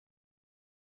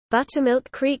Buttermilk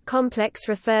Creek Complex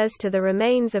refers to the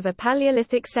remains of a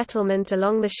Paleolithic settlement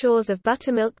along the shores of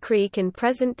Buttermilk Creek in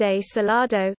present-day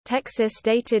Salado, Texas,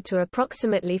 dated to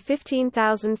approximately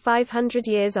 15,500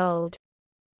 years old.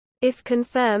 If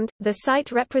confirmed, the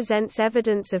site represents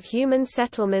evidence of human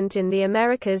settlement in the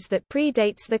Americas that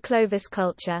predates the Clovis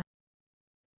culture.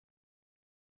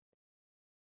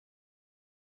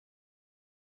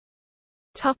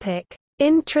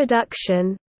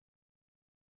 Introduction.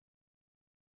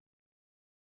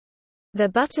 The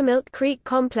Buttermilk Creek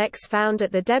Complex, found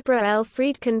at the Deborah L.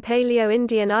 Friedkin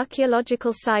Paleo-Indian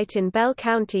Archaeological Site in Bell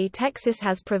County, Texas,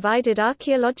 has provided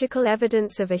archaeological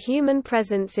evidence of a human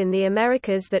presence in the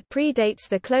Americas that predates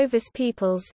the Clovis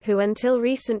peoples, who until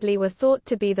recently were thought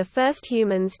to be the first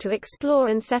humans to explore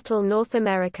and settle North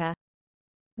America.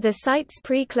 The site's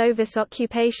pre-Clovis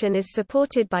occupation is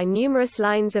supported by numerous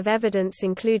lines of evidence,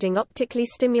 including optically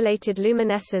stimulated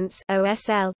luminescence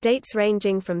 (OSL), dates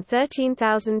ranging from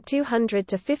 13,200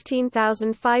 to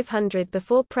 15,500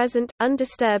 before present,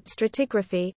 undisturbed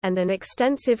stratigraphy, and an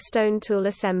extensive stone tool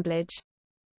assemblage.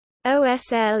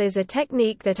 OSL is a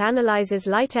technique that analyzes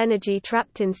light energy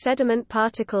trapped in sediment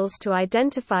particles to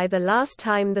identify the last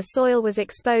time the soil was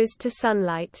exposed to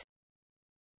sunlight.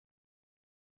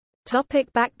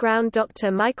 Background.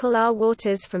 Dr. Michael R.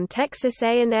 Waters from Texas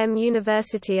A&M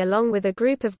University along with a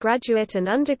group of graduate and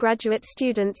undergraduate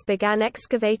students began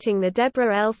excavating the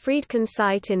Deborah L. Friedkin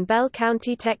site in Bell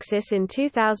County, Texas in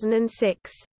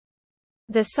 2006.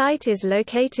 The site is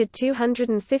located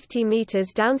 250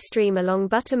 meters downstream along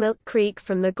Buttermilk Creek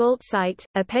from the Gault site,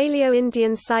 a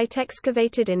Paleo-Indian site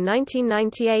excavated in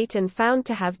 1998 and found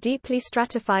to have deeply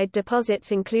stratified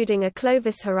deposits including a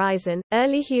Clovis horizon.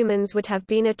 Early humans would have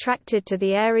been attracted to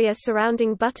the area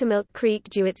surrounding Buttermilk Creek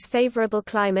due to its favorable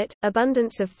climate,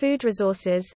 abundance of food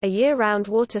resources, a year-round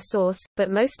water source, but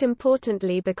most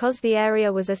importantly because the area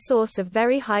was a source of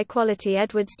very high-quality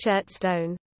Edwards chert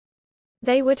stone.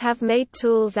 They would have made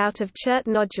tools out of chert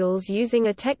nodules using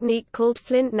a technique called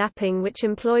flint knapping, which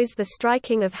employs the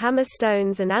striking of hammer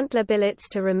stones and antler billets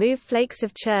to remove flakes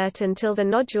of chert until the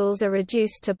nodules are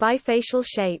reduced to bifacial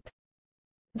shape.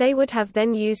 They would have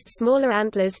then used smaller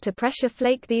antlers to pressure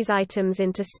flake these items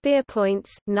into spear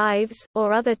points, knives,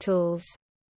 or other tools.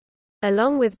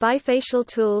 Along with bifacial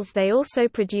tools, they also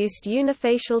produced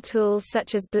unifacial tools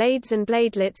such as blades and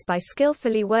bladelets by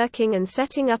skillfully working and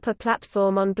setting up a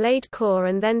platform on blade core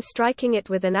and then striking it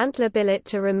with an antler billet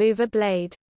to remove a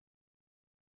blade.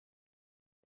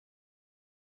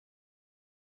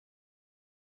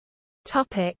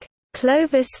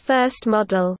 Clovis first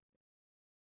model.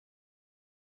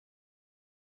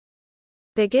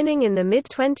 Beginning in the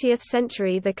mid-20th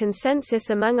century, the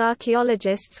consensus among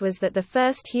archaeologists was that the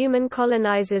first human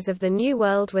colonizers of the New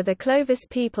World were the Clovis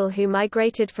people who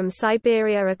migrated from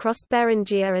Siberia across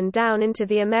Beringia and down into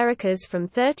the Americas from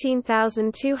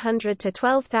 13,200 to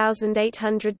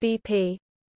 12,800 BP.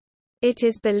 It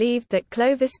is believed that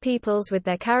Clovis peoples with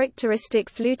their characteristic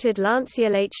fluted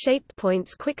lanceolate-shaped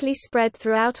points quickly spread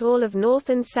throughout all of North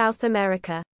and South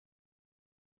America.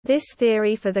 This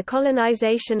theory for the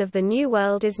colonization of the New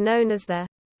World is known as the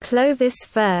Clovis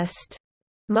first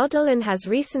model and has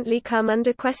recently come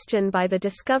under question by the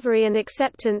discovery and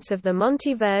acceptance of the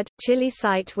Monte Verde, Chile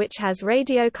site, which has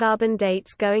radiocarbon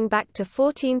dates going back to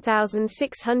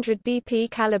 14,600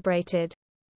 BP calibrated.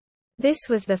 This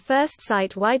was the first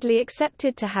site widely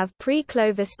accepted to have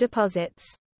pre-Clovis deposits.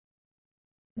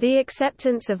 The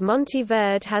acceptance of Monte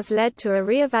Verde has led to a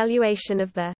re-evaluation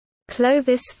of the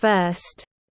Clovis first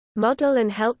model and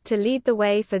helped to lead the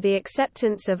way for the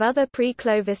acceptance of other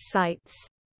pre-Clovis sites.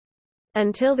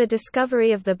 Until the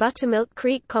discovery of the Buttermilk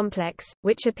Creek Complex,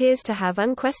 which appears to have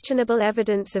unquestionable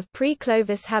evidence of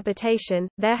pre-Clovis habitation,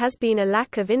 there has been a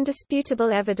lack of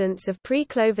indisputable evidence of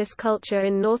pre-Clovis culture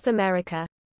in North America.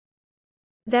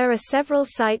 There are several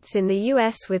sites in the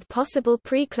U.S. with possible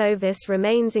pre-Clovis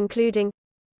remains including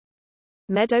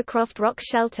Meadowcroft Rock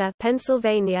Shelter,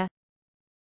 Pennsylvania;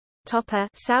 Topper,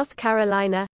 South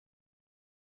Carolina;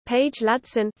 Page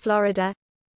Ladson, Florida;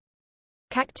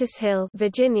 Cactus Hill,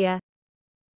 Virginia;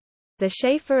 the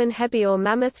Schaefer and Hebior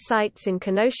Mammoth sites in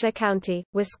Kenosha County,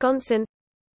 Wisconsin;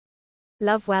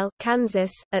 Lovewell,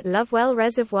 Kansas, at Lovewell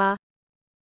Reservoir;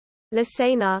 La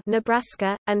Seigneur,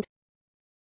 Nebraska, and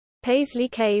Paisley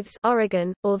Caves,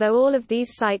 Oregon. Although all of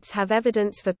these sites have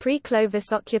evidence for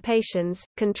pre-Clovis occupations,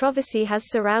 controversy has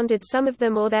surrounded some of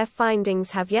them or their findings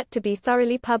have yet to be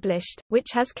thoroughly published, which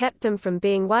has kept them from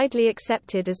being widely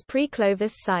accepted as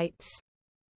pre-Clovis sites.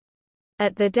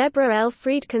 At the Deborah L.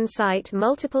 Friedkin site,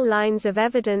 multiple lines of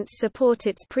evidence support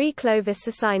its pre-Clovis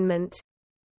assignment.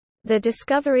 The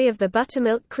discovery of the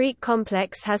Buttermilk Creek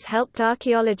Complex has helped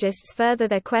archaeologists further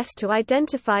their quest to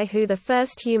identify who the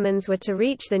first humans were to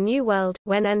reach the New World,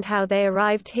 when and how they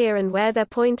arrived here and where their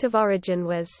point of origin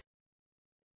was.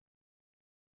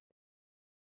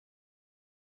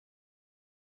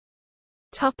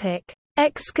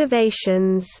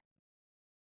 Excavations.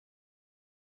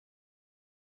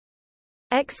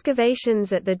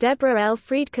 Excavations at the Deborah L.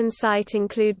 Friedkin site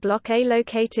include Block A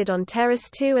located on Terrace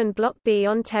 2 and Block B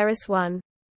on Terrace 1.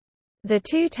 The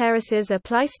two terraces are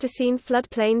Pleistocene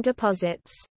floodplain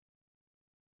deposits.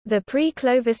 The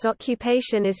pre-Clovis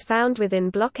occupation is found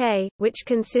within Block A, which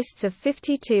consists of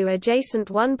 52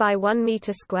 adjacent 1 by 1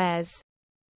 meter squares.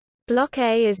 Block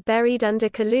A is buried under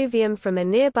colluvium from a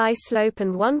nearby slope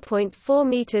and 1.4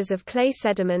 meters of clay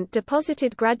sediment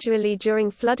deposited gradually during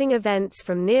flooding events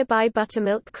from nearby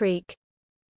Buttermilk Creek.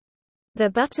 The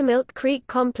Buttermilk Creek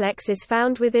Complex is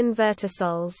found within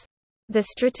vertisols. The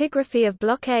stratigraphy of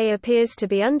Block A appears to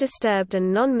be undisturbed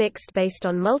and non-mixed based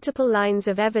on multiple lines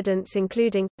of evidence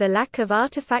including, the lack of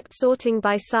artifact sorting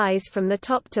by size from the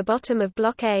top to bottom of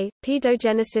Block A,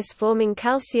 pedogenesis forming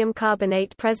calcium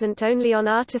carbonate present only on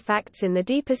artifacts in the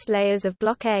deepest layers of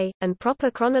Block A, and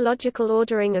proper chronological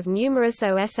ordering of numerous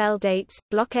OSL dates.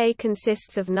 Block A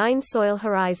consists of 9 soil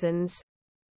horizons.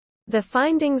 The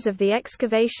findings of the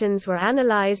excavations were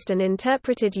analyzed and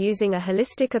interpreted using a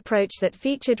holistic approach that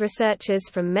featured researchers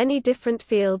from many different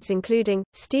fields including,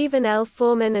 Stephen L.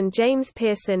 Foreman and James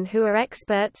Pearson who are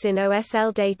experts in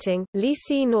OSL dating, Lee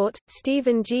C. North,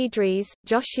 Stephen G. Dries,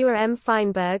 Joshua M.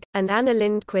 Feinberg, and Anna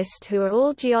Lindquist who are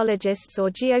all geologists or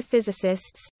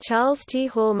geophysicists, Charles T.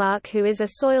 Hallmark who is a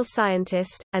soil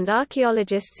scientist, and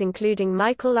archaeologists including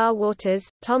Michael R. Waters,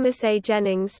 Thomas A.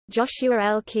 Jennings, Joshua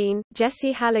L. Keane,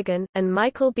 Jesse Halligan, and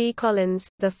Michael B. Collins.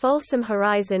 The Folsom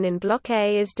horizon in Block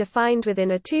A is defined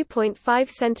within a 2.5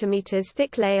 cm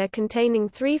thick layer containing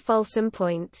 3 Folsom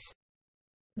points.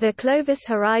 The Clovis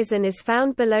horizon is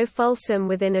found below Folsom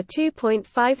within a 2.5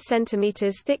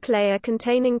 cm thick layer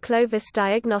containing Clovis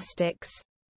diagnostics.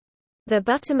 The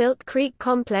Buttermilk Creek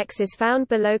Complex is found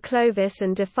below Clovis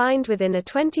and defined within a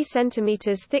 20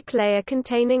 cm thick layer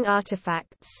containing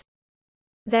artifacts.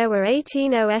 There were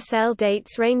 18 OSL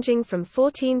dates ranging from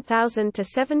 14,000 to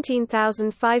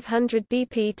 17,500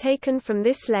 BP taken from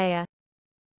this layer.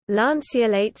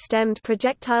 Lanceolate-stemmed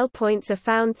projectile points are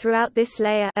found throughout this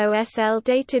layer OSL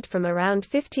dated from around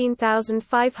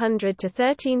 15,500 to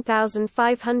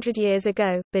 13,500 years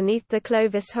ago, beneath the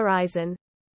Clovis horizon.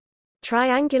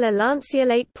 Triangular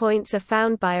lanceolate points are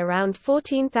found by around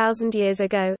 14,000 years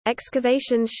ago.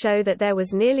 Excavations show that there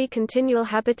was nearly continual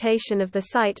habitation of the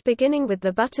site beginning with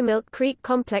the Buttermilk Creek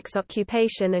Complex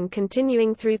occupation and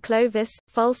continuing through Clovis,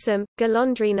 Folsom,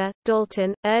 Golondrina,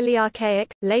 Dalton, Early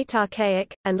Archaic, Late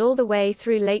Archaic, and all the way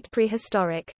through Late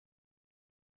Prehistoric.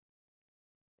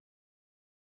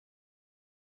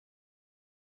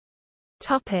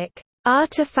 Topic: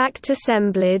 Artifact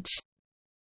assemblage.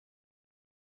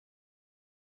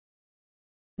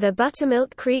 The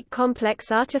Buttermilk Creek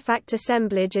Complex artifact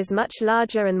assemblage is much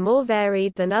larger and more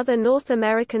varied than other North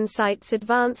American sites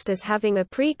advanced as having a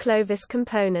pre-Clovis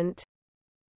component.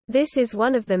 This is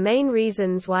one of the main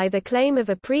reasons why the claim of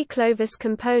a pre-Clovis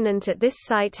component at this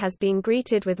site has been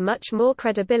greeted with much more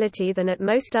credibility than at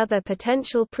most other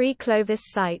potential pre-Clovis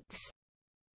sites.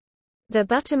 The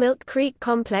Buttermilk Creek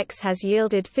Complex has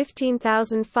yielded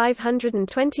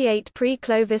 15,528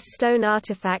 pre-Clovis stone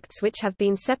artifacts which have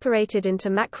been separated into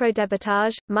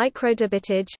macrodebitage,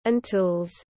 microdebitage, and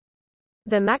tools.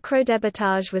 The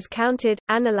macrodebitage was counted,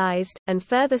 analyzed, and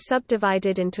further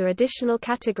subdivided into additional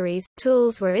categories.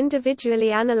 Tools were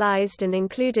individually analyzed and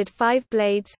included 5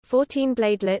 blades, 14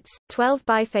 bladelets, 12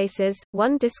 bifaces,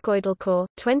 1 discoidal core,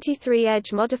 23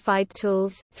 edge-modified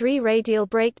tools, 3 radial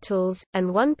brake tools,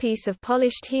 and 1 piece of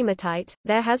polished hematite.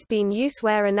 There has been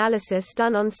use-wear analysis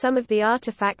done on some of the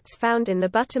artifacts found in the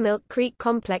Buttermilk Creek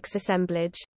Complex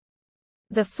assemblage.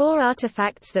 The 4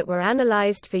 artifacts that were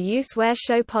analyzed for use-wear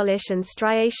show polish and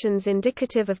striations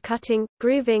indicative of cutting,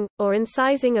 grooving, or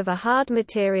incising of a hard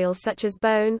material such as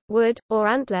bone, wood, or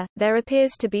antler. There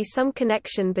appears to be some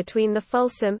connection between the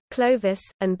Folsom, Clovis,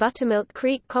 and Buttermilk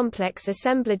Creek Complex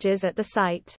assemblages at the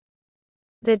site.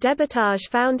 The debitage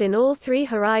found in all 3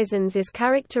 horizons is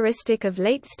characteristic of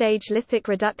late-stage lithic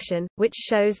reduction, which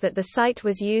shows that the site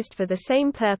was used for the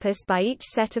same purpose by each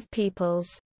set of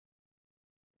peoples.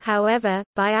 However,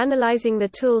 by analyzing the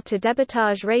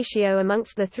tool-to-debitage ratio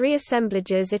amongst the three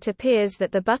assemblages, it appears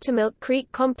that the Buttermilk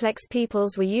Creek Complex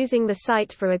peoples were using the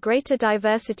site for a greater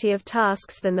diversity of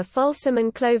tasks than the Folsom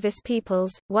and Clovis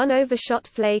peoples. 1 overshot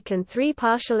flake and 3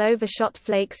 partial overshot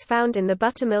flakes found in the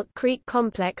Buttermilk Creek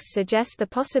Complex suggest the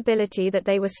possibility that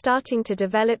they were starting to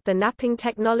develop the knapping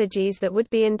technologies that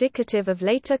would be indicative of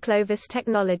later Clovis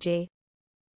technology.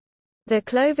 The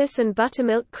Clovis and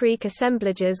Buttermilk Creek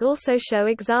assemblages also show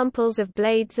examples of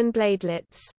blades and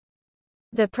bladelets.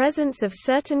 The presence of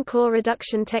certain core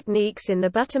reduction techniques in the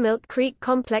Buttermilk Creek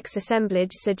Complex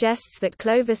assemblage suggests that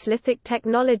Clovis lithic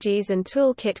technologies and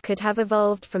toolkit could have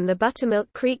evolved from the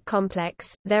Buttermilk Creek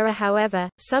Complex. There are, however,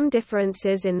 some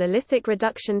differences in the lithic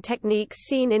reduction techniques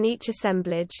seen in each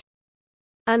assemblage.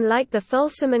 Unlike the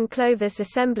Folsom and Clovis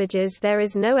assemblages, there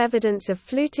is no evidence of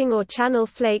fluting or channel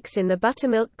flakes in the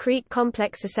Buttermilk Creek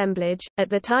Complex assemblage.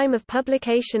 At the time of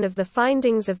publication of the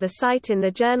findings of the site in the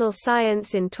journal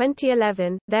Science in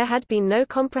 2011, there had been no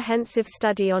comprehensive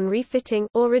study on refitting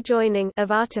or rejoining of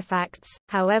artifacts.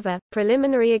 However,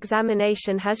 preliminary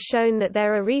examination has shown that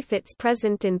there are refits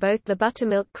present in both the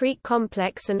Buttermilk Creek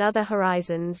Complex and other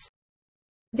horizons.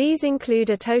 These include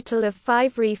a total of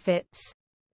 5 refits.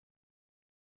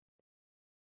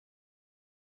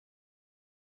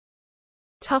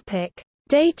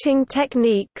 Dating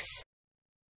techniques.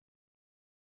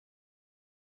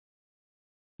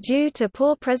 Due to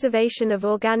poor preservation of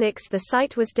organics, the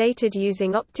site was dated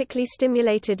using optically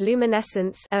stimulated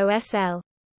luminescence (OSL).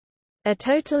 A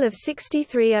total of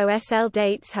 63 OSL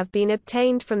dates have been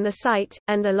obtained from the site,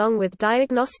 and along with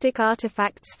diagnostic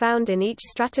artifacts found in each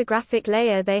stratigraphic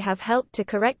layer, they have helped to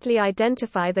correctly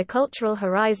identify the cultural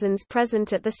horizons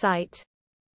present at the site.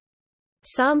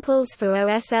 Samples for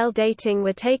OSL dating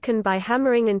were taken by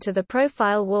hammering into the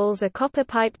profile walls a copper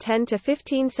pipe 10 to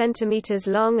 15 cm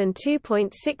long and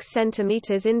 2.6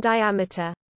 cm in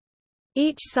diameter.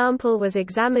 Each sample was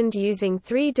examined using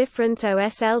 3 different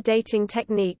OSL dating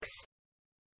techniques.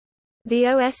 The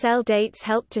OSL dates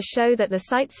help to show that the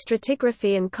site's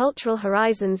stratigraphy and cultural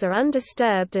horizons are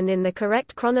undisturbed and in the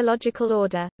correct chronological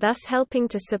order, thus helping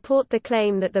to support the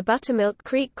claim that the Buttermilk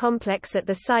Creek Complex at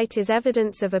the site is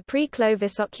evidence of a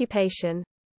pre-Clovis occupation.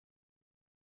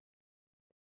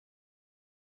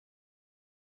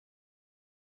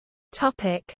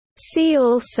 See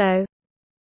also: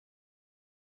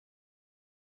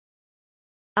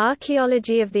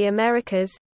 Archaeology of the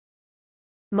Americas,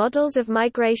 Models of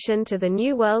migration to the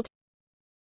New World,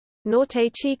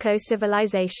 Norte Chico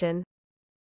civilization.